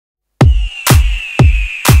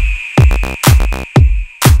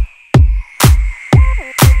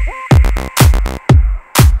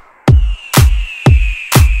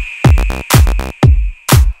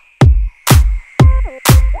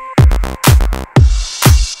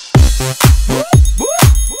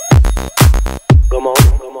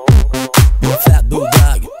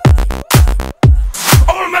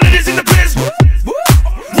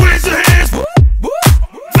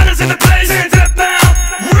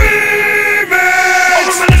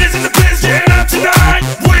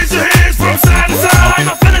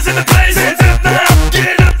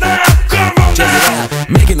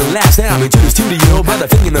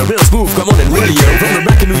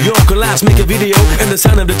video, and the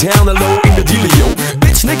sound of the town alone in the dealio.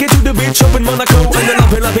 Bitch naked to the beach up in Monaco, and then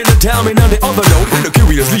up in the town and on the other note. And the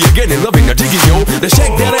curiously again and loving the diggy yo. Then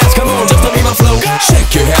shake that ass, come on, just to be my flow.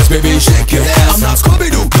 Shake your ass, baby, shake your ass. I'm not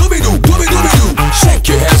Scooby-Doo, Dooby-Doo, Dooby-Dooby-Doo. Shake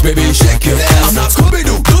your ass, baby, shake your ass. I'm not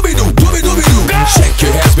Scooby-Doo, Dooby-Doo, Dooby-Dooby-Doo. Shake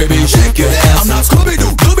your ass, baby, shake your ass. I'm not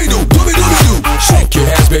Scooby-Doo, Dooby-Doo, Dooby-Dooby-Doo. Shake your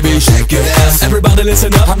ass, baby, shake your ass. Everybody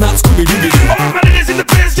listen up, I'm not Scooby-Dooby-Doo. All my ladies in the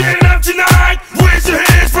place, getting up tonight. Raise your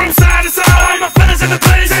hands from side to side. All my fellas in the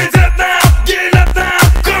place, hands up now, get up now,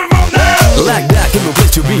 come on now. Like that, give me a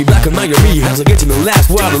place to be, black in Miami. As I get to the last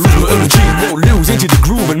while I lose my energy. Won't lose into the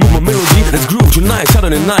groove and move my melody. Let's groove tonight,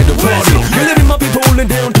 Saturday night, the party. We're living my people and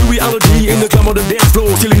down to reality. In the club on the dance floor,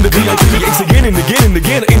 still in the VIP. It's again and again and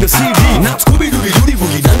again in the CD. Now Scooby-Dooby-Dooby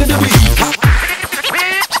Boogie, down to the beat.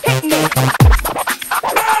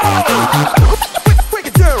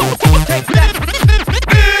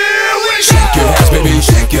 Shake your ass, baby,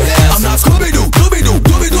 shake your ass. I'm not Scooby-Doo, Dooby-Doo,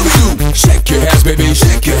 Dooby-Dooby-Doo. Shake your ass, baby,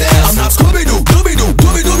 shake your ass. I'm not Scooby-Doo, Dooby-Doo,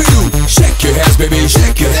 Dooby-Dooby-Doo. Shake your ass, baby,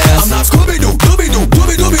 shake your ass. I'm not Scooby-Doo, Dooby-Doo,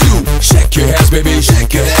 Dooby-Dooby-Doo. Shake your ass, baby,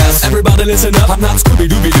 shake your ass. Everybody listen up, I'm not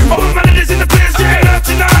Scooby-Dooby-Doo. All my ladies in the place, get up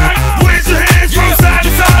tonight. Raise your hands from side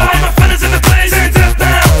to side. All my fellas in the place, hands up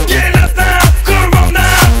now, get up now, come on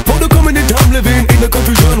now. For the coming in time living in the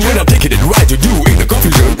confusion, when I'm taking it right to do in the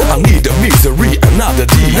confusion, I need the misery and not the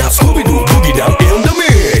D. Now Scooby-Doo boogie down in the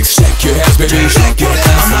mix. Shake your ass, baby, shake your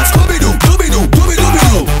ass. I'm not Scooby-Doo, Dooby-Doo,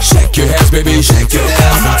 Dooby-Dooby-Doo. Shake your ass, baby, shake your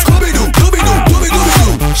ass. I'm not Scooby-Doo, Dooby-Doo,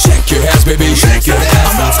 Dooby-Dooby-Doo. Shake your ass, baby, shake your ass.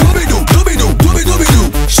 I'm not Scooby-Doo, Dooby-Doo,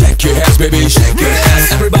 Dooby-Dooby-Doo. Shake your ass, baby, shake your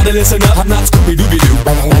ass. Everybody listen up, I'm not Scooby-Dooby-Doo.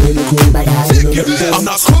 I'm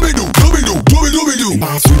not Scooby-Doo, Dooby-Doo, Dooby-Dooby-Doo. I'm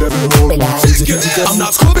not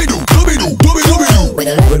Scooby-Doo, Dooby-Doo, Dooby-Dooby-Doo.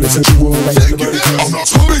 I'm not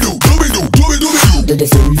Scooby-Doo, Dooby-Doo, Dooby-Dooby-Doo.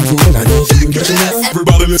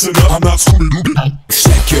 Everybody listen up, I'm not Scooby-Doo.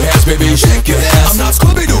 Shake your ass, baby, shake your ass. I'm not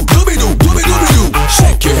Scooby-Doo, Dooby-Doo, Dooby-Dooby-Doo.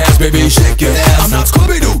 Shake your ass, baby, shake your ass. I'm not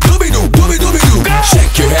Scooby-Doo, Dooby-Doo, Dooby-Dooby-Doo.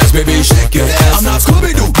 Shake your ass, baby, shake your ass. I'm not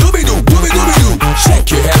Scooby-Doo, Dooby-Doo, Dooby-Dooby-Doo.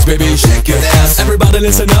 Shake your ass, baby, shake your ass. Everybody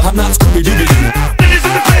listen up, I'm not Scooby-Dooby-Doo. Ladies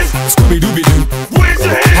in the place, Scooby-Dooby-Doo. raise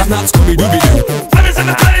your hands. I'm not Scooby-Dooby-Doo. Fellas in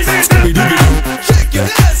the place, hands up Scooby-Dooby-Doo. now. Shake your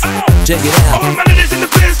ass. Check it out. All my ladies in the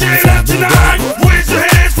place, get up tonight.